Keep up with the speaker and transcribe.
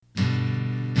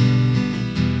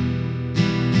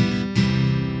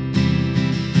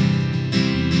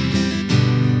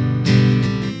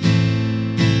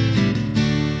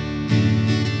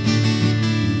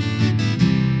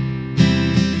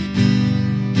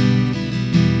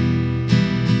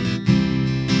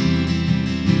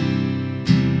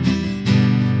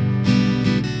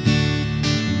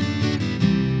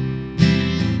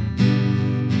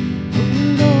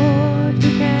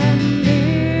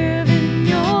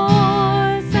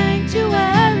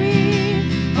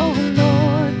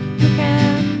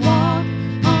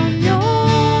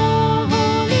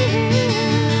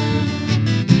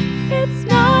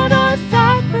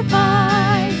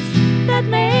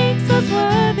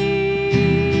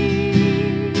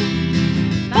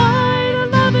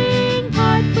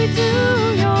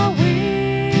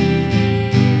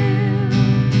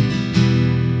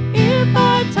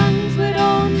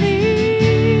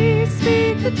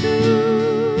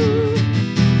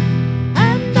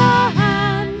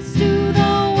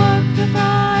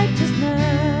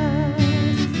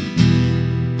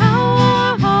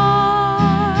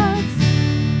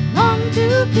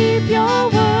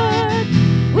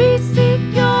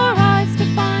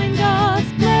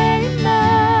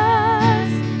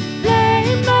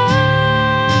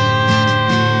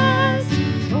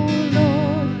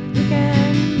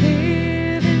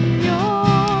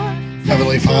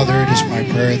my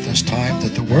prayer at this time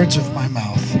that the words of my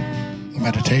mouth, the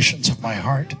meditations of my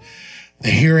heart,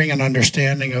 the hearing and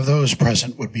understanding of those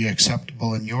present would be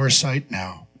acceptable in your sight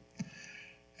now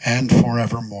and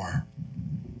forevermore.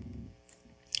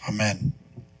 Amen.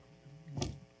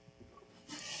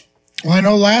 Well, I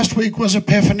know last week was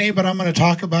Epiphany, but I'm going to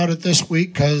talk about it this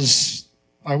week because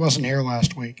I wasn't here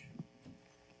last week.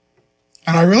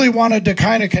 And I really wanted to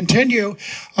kind of continue.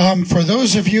 For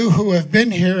those of you who have been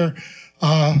here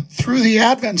through the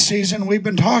Advent season, we've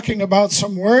been talking about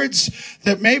some words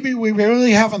that maybe we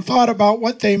really haven't thought about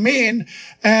what they mean.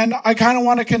 And I kind of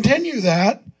want to continue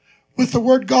that with the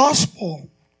word gospel.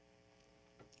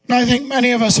 And I think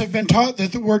many of us have been taught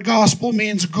that the word gospel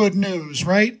means good news,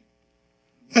 right?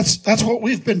 That's what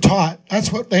we've been taught.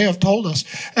 That's what they have told us.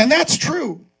 And that's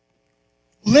true.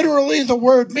 Literally, the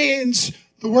word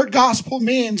gospel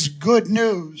means good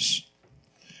news.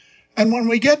 And when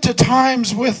we get to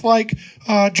times with like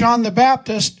John the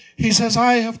Baptist, he says,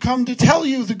 I have come to tell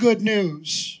you the good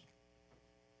news.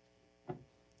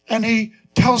 And he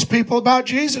tells people about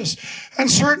Jesus. And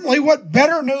certainly what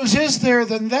better news is there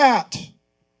than that?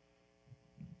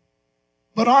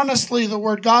 But honestly, the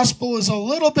word gospel is a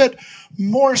little bit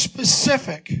more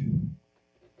specific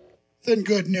than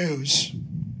good news.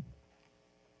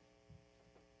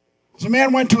 So a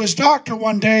man went to his doctor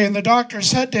one day, and the doctor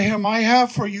said to him, I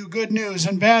have for you good news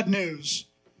and bad news.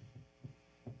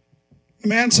 The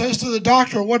man says to the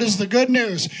doctor, what is the good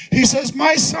news? He says,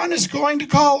 my son is going to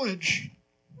college.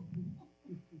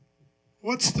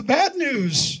 What's the bad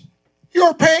news?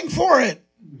 You're paying for it.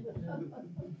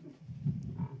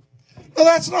 Well,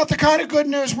 that's not the kind of good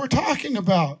news we're talking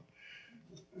about.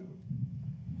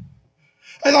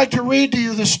 I'd like to read to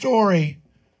you the story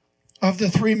of the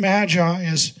three magi.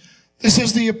 This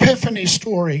is the Epiphany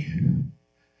story,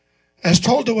 as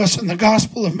told to us in the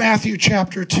Gospel of Matthew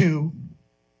chapter 2.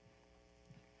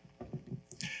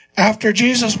 After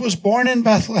Jesus was born in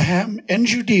Bethlehem in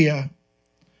Judea,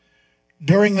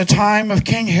 during the time of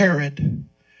King Herod,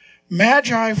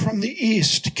 Magi from the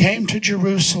east came to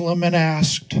Jerusalem and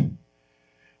asked,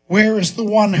 where is the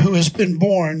one who has been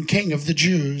born King of the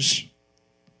Jews?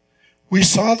 We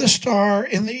saw the star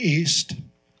in the east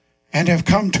and have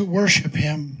come to worship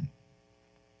him.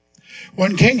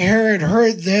 When King Herod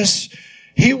heard this,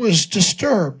 he was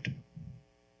disturbed,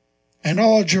 and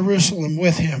all Jerusalem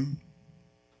with him.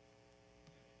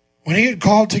 When he had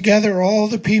called together all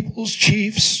the people's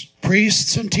chiefs,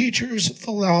 priests, and teachers of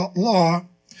the law,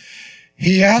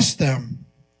 he asked them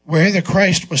where the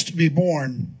Christ was to be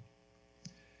born.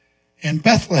 In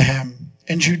Bethlehem,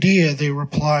 in Judea, they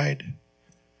replied,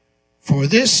 for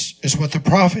this is what the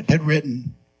prophet had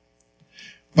written.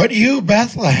 But you,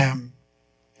 Bethlehem,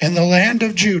 in the land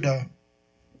of Judah,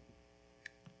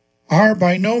 are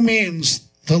by no means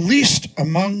the least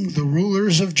among the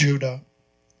rulers of Judah.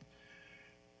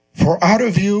 For out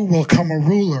of you will come a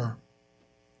ruler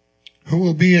who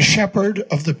will be a shepherd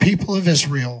of the people of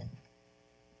Israel.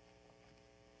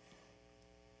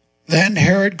 Then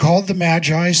Herod called the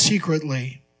Magi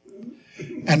secretly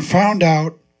and found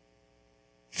out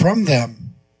from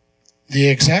them the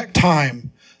exact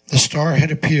time the star had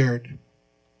appeared.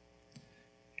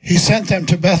 He sent them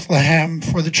to Bethlehem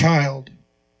for the child.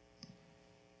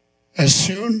 As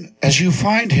soon as you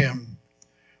find him,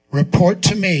 report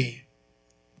to me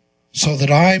so that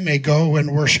I may go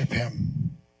and worship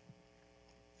him.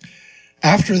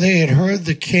 After they had heard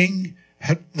the king,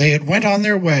 they had went on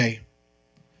their way,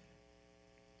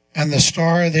 and the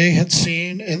star they had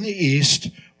seen in the east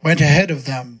went ahead of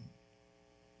them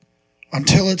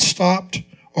until it stopped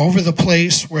over the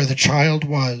place where the child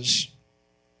was.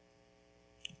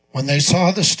 When they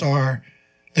saw the star,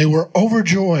 they were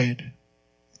overjoyed.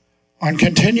 On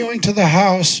continuing to the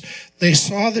house, they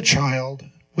saw the child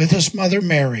with his mother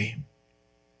Mary.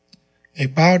 They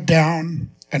bowed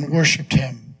down and worshipped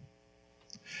him.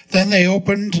 Then they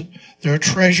opened their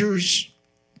treasures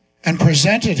and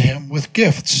presented him with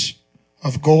gifts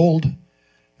of gold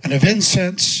and of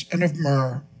incense and of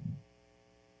myrrh.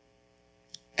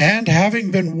 And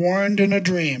having been warned in a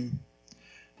dream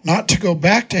not to go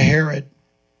back to Herod,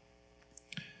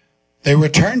 they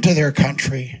returned to their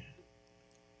country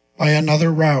by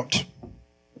another route.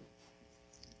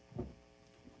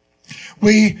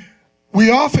 We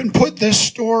often put this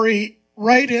story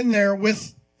right in there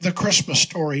with the Christmas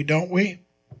story, don't we?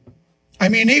 I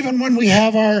mean, even when we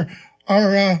have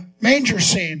our manger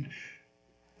scene,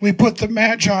 we put the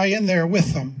Magi in there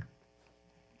with them.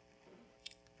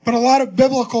 But a lot of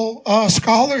biblical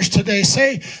scholars today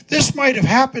say this might have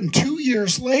happened 2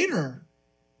 years later.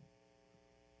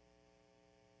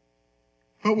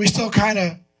 But we still kind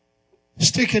of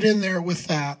stick it in there with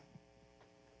that.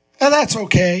 And that's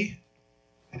okay.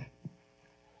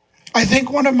 I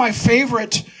think one of my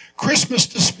favorite Christmas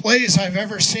displays I've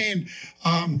ever seen,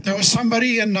 there was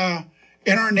somebody in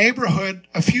our neighborhood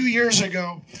a few years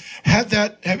ago had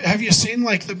that. Have you seen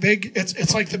like the big?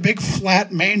 It's like the big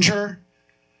flat manger.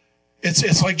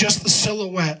 It's like just the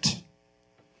silhouette,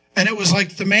 and it was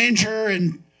like the manger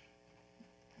and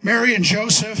Mary and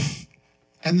Joseph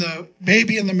and the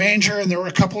baby in the manger, and there were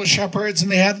a couple of shepherds,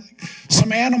 and they had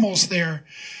some animals there.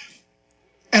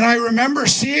 And I remember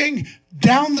seeing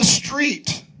down the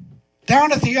street,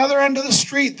 down at the other end of the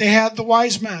street, they had the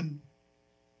wise men.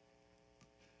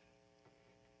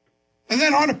 And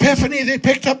then on Epiphany, they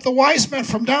picked up the wise men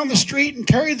from down the street and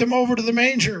carried them over to the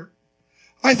manger.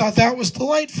 I thought that was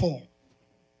delightful.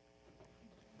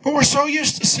 But we're so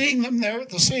used to seeing them there at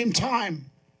the same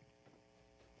time.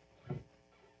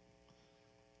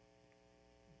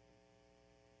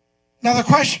 Now the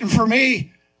question for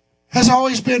me has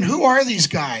always been, who are these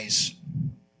guys?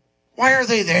 Why are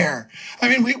they there? I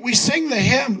mean, we sing the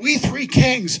hymn, We Three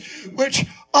Kings, which,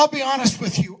 I'll be honest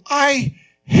with you, I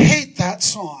hate that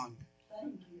song.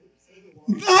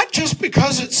 Not just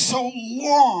because it's so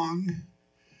long,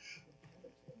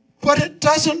 but it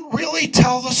doesn't really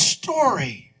tell the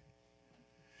story.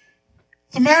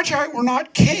 The Magi were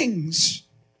not kings.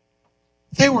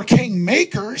 They were king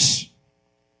makers,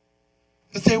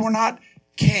 but they were not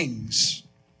kings.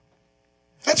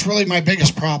 That's really my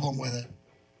biggest problem with it.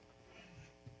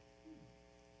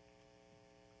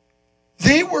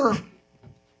 They were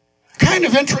kind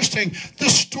of interesting. The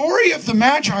story of the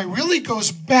Magi really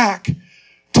goes back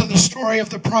to the story of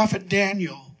the prophet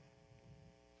Daniel.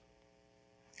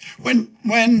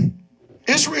 When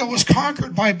Israel was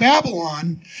conquered by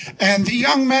Babylon and the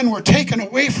young men were taken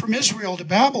away from Israel to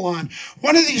Babylon,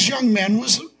 one of these young men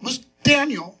was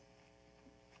Daniel.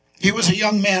 He was a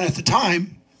young man at the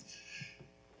time.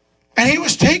 And he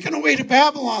was taken away to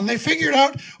Babylon. They figured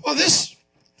out, well, this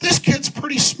kid's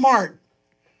pretty smart.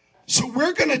 So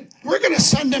we're gonna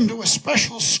send him to a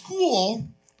special school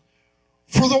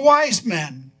for the wise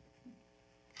men.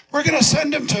 We're gonna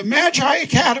send him to Magi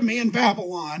Academy in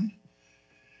Babylon,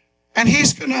 and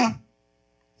he's gonna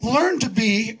learn to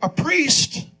be a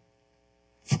priest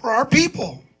for our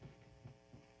people.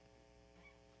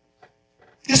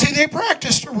 You see, they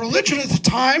practiced a religion at the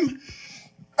time.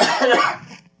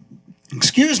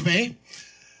 Excuse me.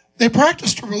 They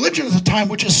practiced a religion at the time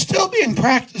which is still being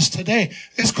practiced today.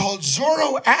 It's called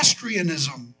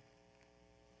Zoroastrianism.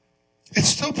 It's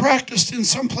still practiced in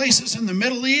some places in the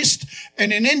Middle East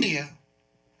and in India.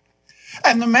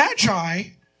 And the Magi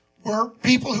were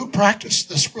people who practiced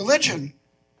this religion.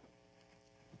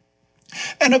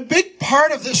 And a big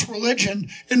part of this religion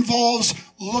involves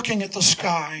looking at the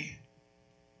sky,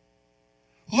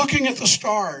 looking at the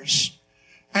stars,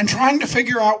 and trying to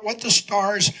figure out what the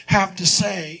stars have to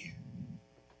say.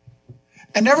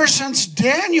 And ever since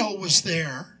Daniel was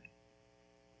there,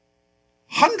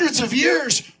 hundreds of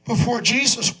years before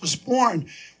Jesus was born,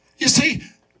 you see,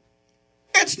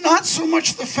 it's not so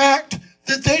much the fact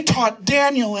that they taught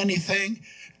Daniel anything.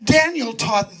 Daniel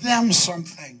taught them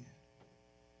something.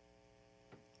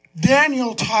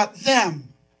 Daniel taught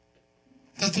them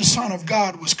that the Son of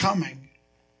God was coming.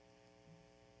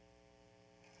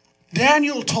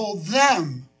 Daniel told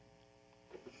them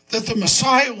that the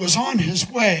Messiah was on his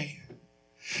way.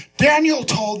 Daniel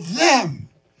told them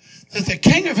that the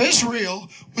King of Israel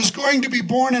was going to be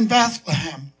born in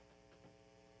Bethlehem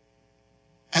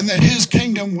and that his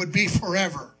kingdom would be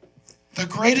forever, the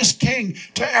greatest king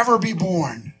to ever be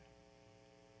born.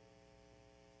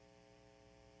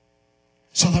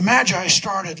 So the Magi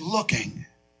started looking.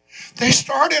 They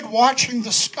started watching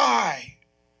the sky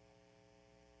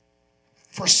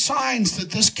for signs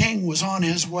that this king was on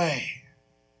his way.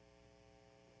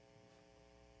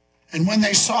 And when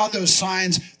they saw those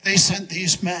signs, they sent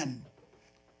these men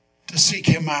to seek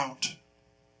him out.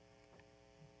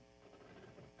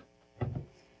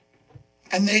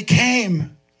 And they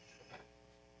came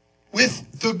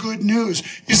with the good news.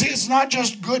 You see, it's not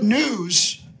just good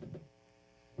news.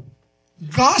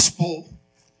 Gospel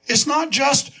is not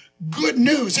just good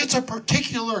news. It's a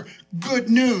particular good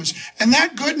news. And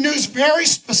that good news very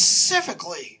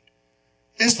specifically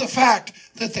is the fact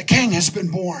that the king has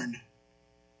been born.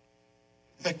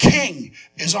 The king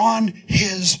is on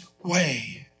his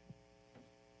way.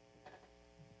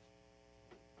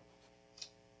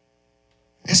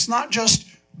 It's not just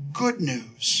good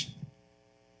news.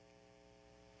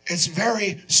 It's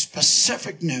very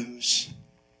specific news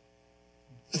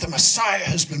that the Messiah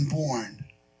has been born.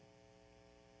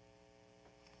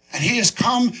 And he has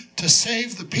come to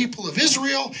save the people of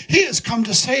Israel. He has come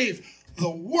to save the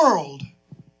world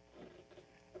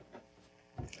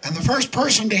And the first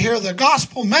person to hear the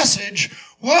gospel message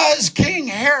was King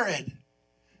Herod.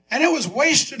 And it was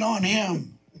wasted on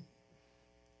him.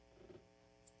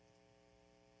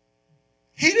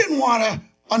 He didn't want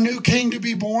a new king to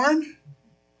be born.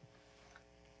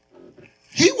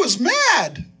 He was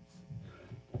mad.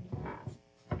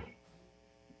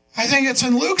 I think it's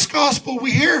in Luke's gospel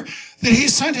we hear that he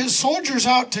sent his soldiers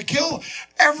out to kill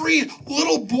every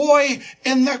little boy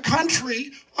in the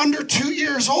country under 2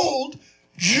 years old,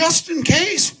 just in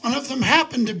case one of them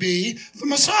happened to be the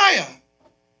Messiah.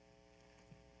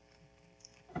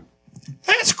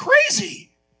 That's crazy.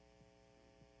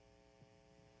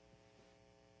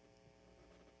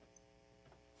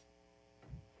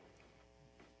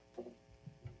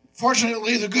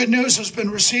 Fortunately, the good news has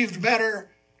been received better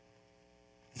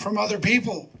from other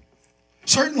people.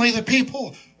 Certainly the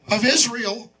people of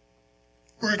Israel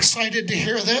were excited to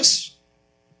hear this,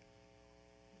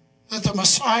 that the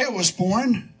Messiah was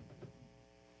born,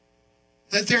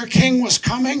 that their king was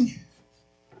coming.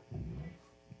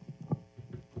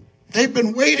 They've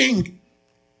been waiting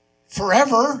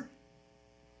forever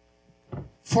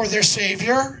for their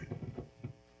Savior.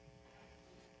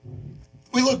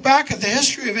 We look back at the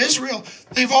history of Israel,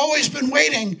 they've always been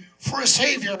waiting for a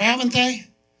Savior, haven't they?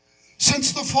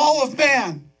 Since the fall of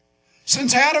man,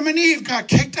 since Adam and Eve got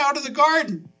kicked out of the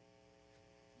garden,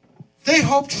 they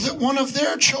hoped that one of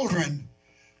their children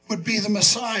would be the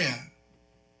Messiah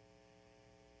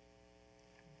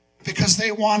because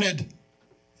they wanted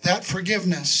that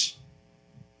forgiveness.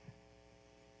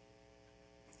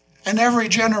 And every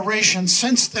generation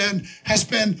since then has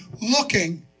been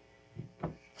looking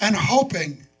and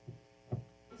hoping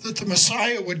that the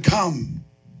Messiah would come.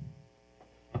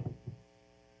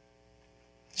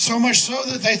 So much so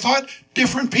that they thought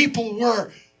different people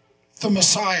were the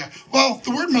Messiah. Well,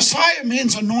 the word Messiah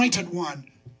means anointed one.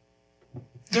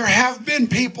 There have been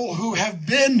people who have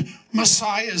been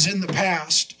Messiahs in the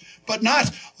past, but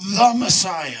not the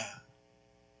Messiah.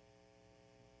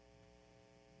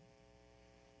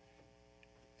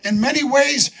 In many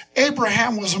ways,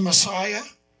 Abraham was a Messiah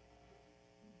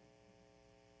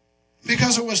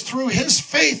because it was through his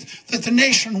faith that the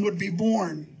nation would be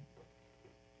born.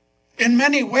 In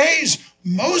many ways,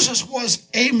 Moses was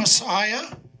a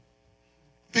Messiah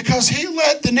because he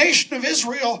led the nation of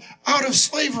Israel out of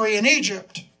slavery in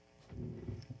Egypt.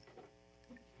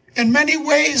 In many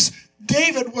ways,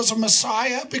 David was a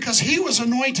Messiah because he was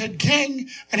anointed king,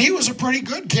 and he was a pretty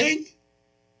good king.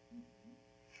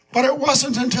 But it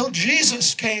wasn't until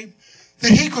Jesus came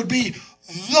that he could be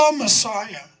the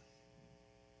Messiah.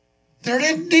 There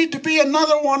didn't need to be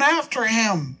another one after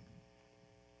him.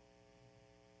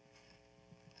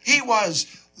 He was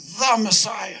the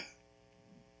Messiah.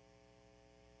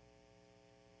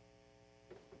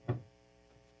 And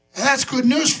that's good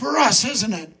news for us,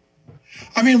 isn't it?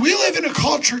 I mean, we live in a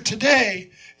culture today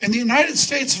in the United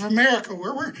States of America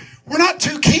where we're not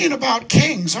too keen about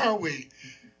kings, are we?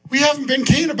 We haven't been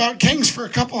keen about kings for a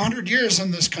couple hundred years in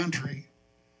this country.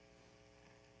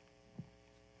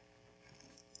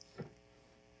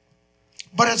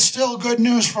 But it's still good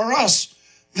news for us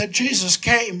that Jesus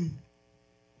came.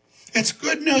 It's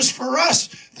good news for us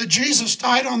that Jesus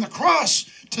died on the cross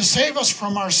to save us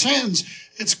from our sins.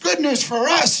 It's good news for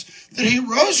us that he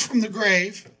rose from the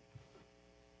grave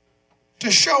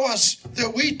to show us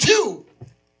that we too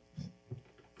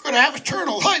could have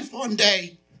eternal life one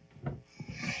day.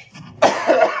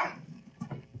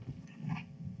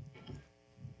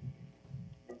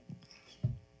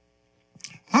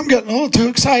 I'm getting a little too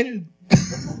excited.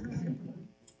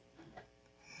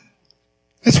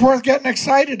 It's worth getting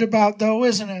excited about, though,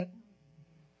 isn't it?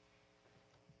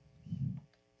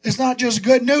 It's not just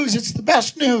good news, it's the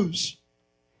best news.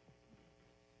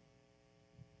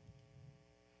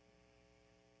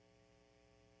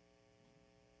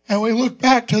 And we look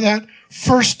back to that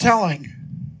first telling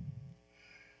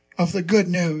of the good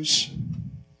news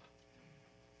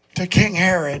to King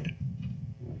Herod.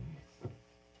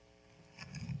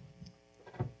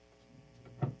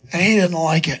 And he didn't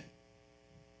like it.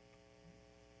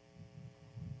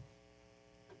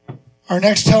 Our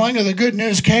next telling of the good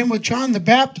news came with John the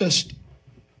Baptist,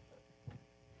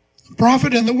 a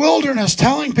prophet in the wilderness,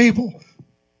 telling people,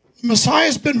 the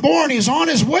Messiah's been born, he's on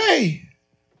his way.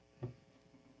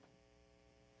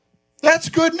 That's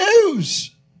good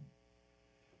news.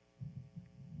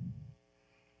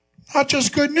 Not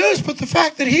just good news, but the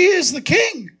fact that he is the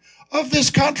king of this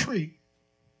country.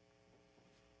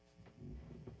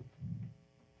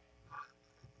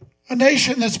 A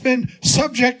nation that's been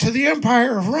subject to the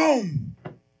empire of Rome.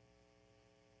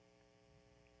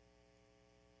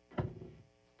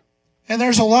 And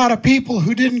there's a lot of people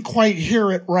who didn't quite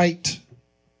hear it right.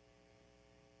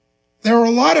 There were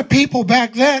a lot of people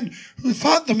back then who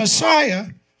thought the Messiah,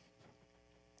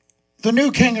 the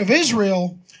new king of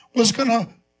Israel, was going to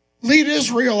lead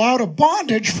Israel out of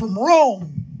bondage from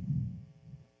Rome.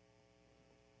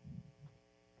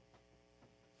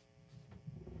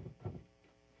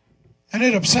 And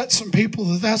it upset some people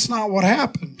that that's not what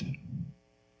happened.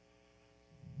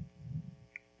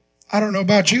 I don't know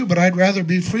about you, but I'd rather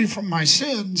be free from my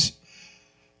sins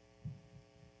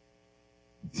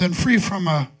than free from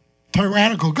a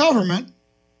tyrannical government.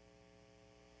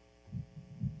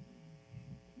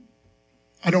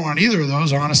 I don't want either of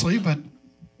those, honestly, but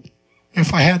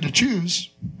if I had to choose.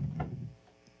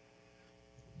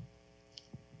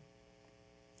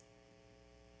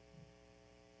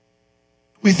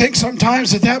 We think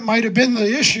sometimes that might have been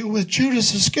the issue with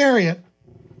Judas Iscariot.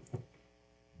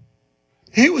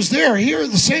 He was there. He heard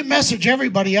the same message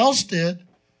everybody else did.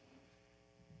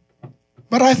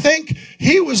 But I think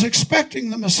he was expecting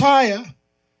the Messiah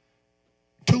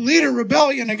to lead a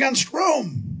rebellion against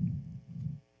Rome.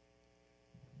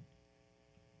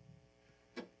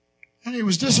 And he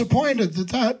was disappointed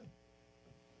that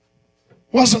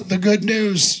wasn't the good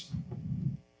news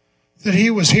that he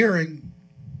was hearing.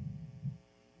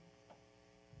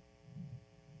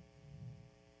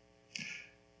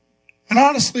 And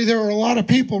honestly, there were a lot of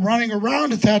people running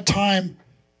around at that time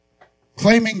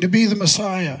claiming to be the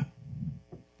Messiah,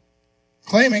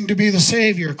 claiming to be the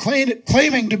Savior,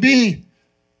 claiming to be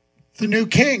the new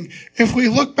king. If we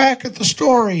look back at the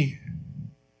story,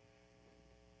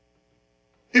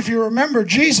 if you remember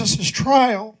Jesus'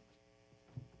 trial,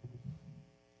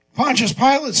 Pontius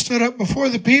Pilate stood up before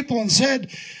the people and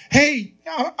said, "Hey,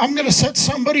 I'm going to set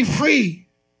somebody free.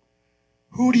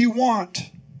 Who do you want?"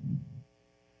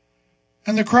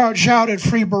 And the crowd shouted,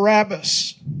 "Free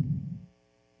Barabbas."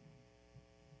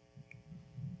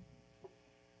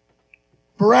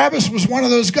 Barabbas was one of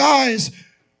those guys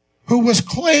who was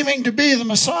claiming to be the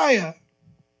Messiah.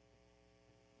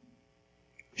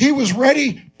 He was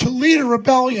ready to lead a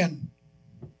rebellion.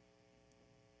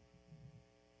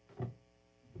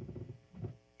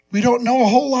 We don't know a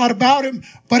whole lot about him,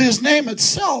 but his name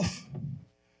itself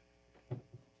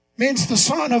means the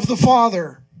Son of the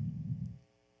Father.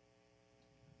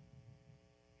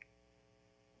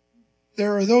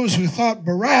 There are those who thought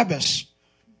Barabbas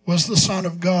was the Son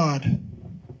of God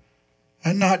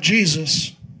and not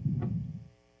Jesus.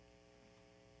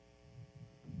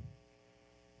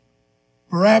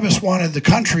 Barabbas wanted the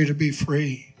country to be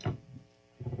free,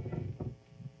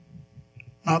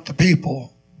 not the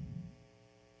people.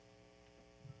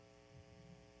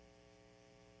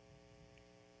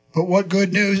 But what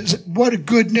good news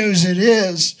it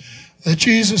is that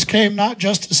Jesus came not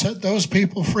just to set those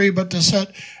people free, but to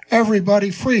set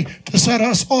everybody free, to set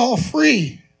us all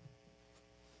free.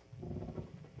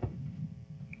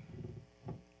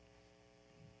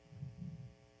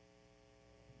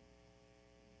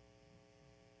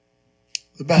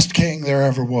 The best king there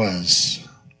ever was.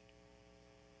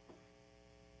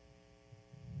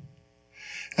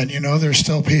 And you know, there's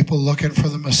still people looking for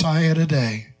the Messiah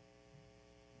today.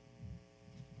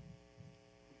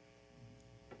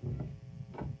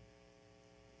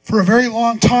 For a very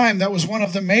long time, that was one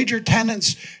of the major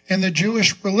tenets in the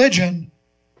Jewish religion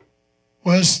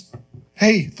was,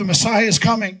 hey, the Messiah is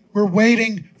coming. We're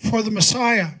waiting for the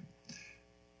Messiah.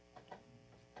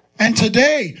 And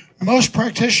today, most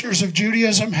practitioners of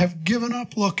Judaism have given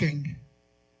up looking.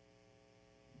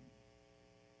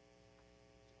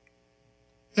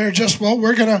 They're just, well,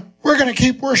 we're gonna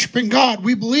keep worshiping God.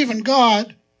 We believe in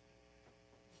God.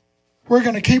 We're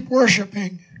gonna keep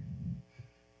worshiping.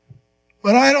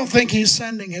 But I don't think he's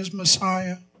sending his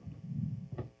Messiah.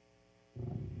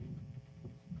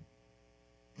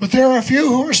 But there are a few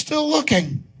who are still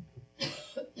looking,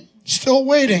 still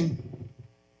waiting.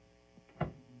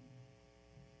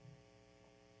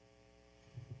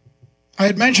 I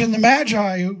had mentioned the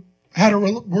Magi who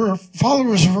were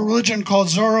followers of a religion called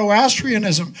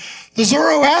Zoroastrianism. The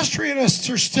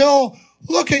Zoroastrianists are still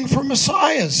looking for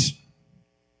messiahs.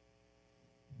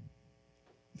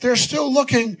 They're still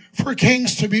looking for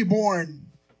kings to be born.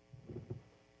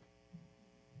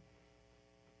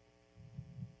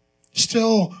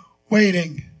 Still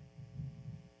waiting.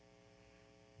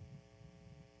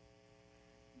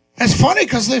 It's funny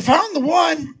because they found the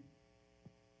one.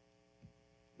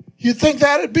 You'd think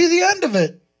that'd be the end of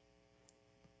it.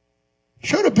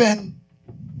 Should have been.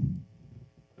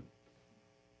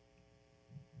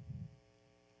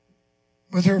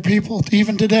 But there are people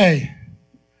even today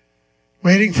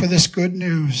waiting for this good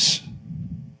news.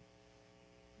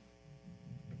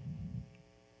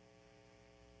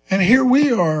 And here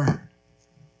we are.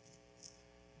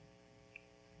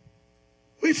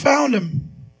 We found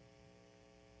him.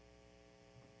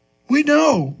 We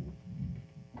know.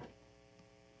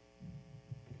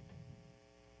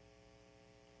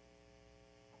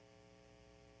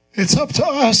 It's up to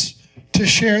us to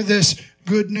share this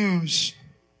good news.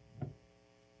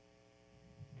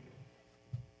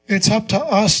 It's up to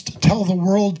us to tell the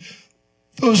world,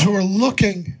 those who are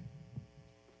looking,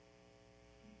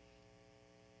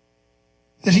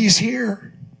 that he's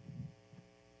here.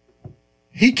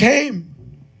 He came.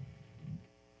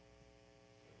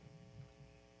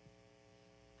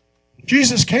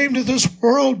 Jesus came to this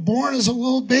world born as a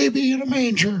little baby in a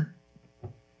manger.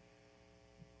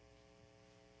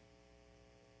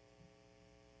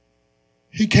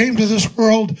 He came to this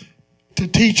world to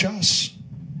teach us.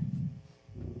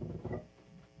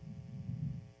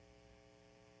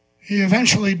 He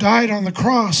eventually died on the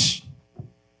cross,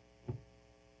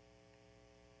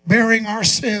 bearing our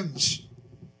sins.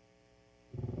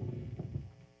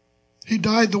 He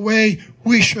died the way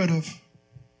we should have.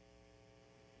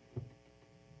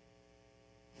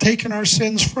 Taken our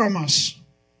sins from us.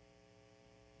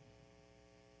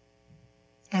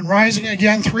 And rising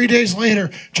again 3 days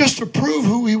later, just to prove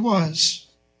who he was.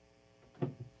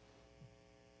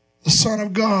 The Son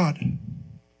of God.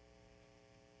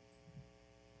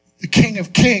 The King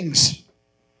of Kings.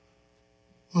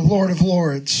 The Lord of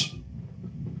Lords.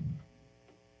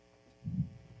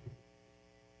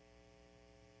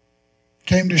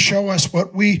 Came to show us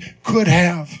what we could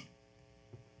have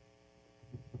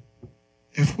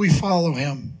if we follow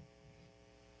him.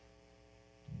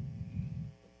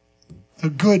 The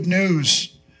good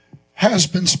news has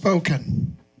been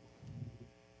spoken.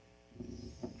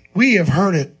 We have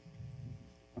heard it.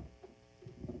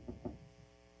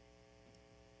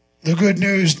 The good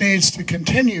news needs to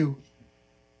continue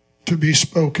to be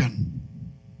spoken.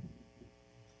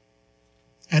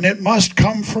 And it must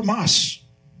come from us.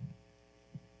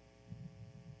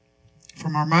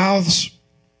 From our mouths,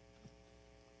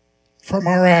 from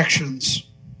our actions,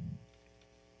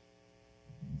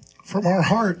 from our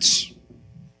hearts.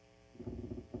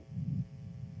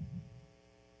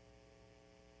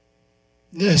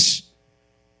 This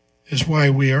is why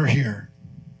we are here.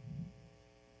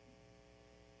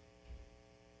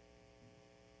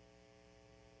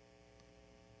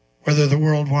 Whether the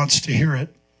world wants to hear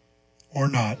it or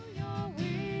not.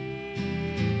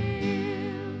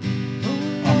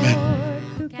 Amen.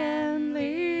 Who can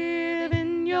live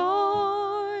in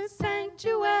your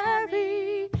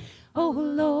sanctuary? Oh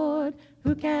Lord,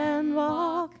 who can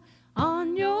walk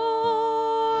on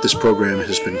your... This program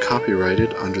has been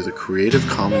copyrighted under the Creative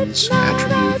Commons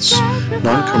Attributes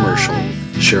Non-Commercial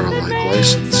Share-alike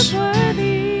license.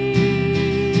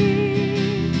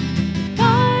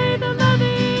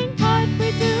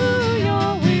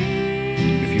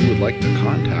 If you would like to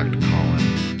contact Colin,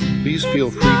 please feel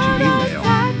free to email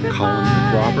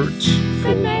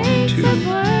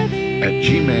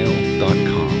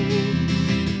colinroberts412@gmail.com.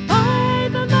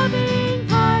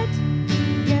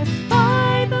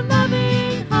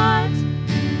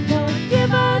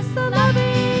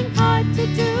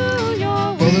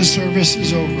 Well, the service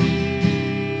is over.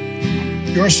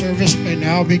 Your service may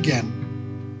now begin.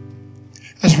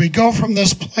 As we go from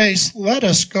this place, let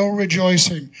us go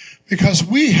rejoicing, because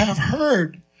we have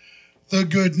heard the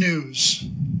good news.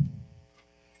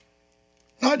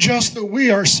 Not just that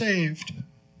we are saved,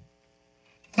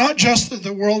 not just that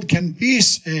the world can be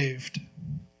saved,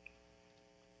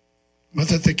 but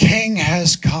that the King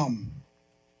has come.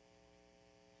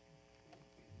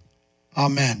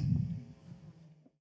 Amen.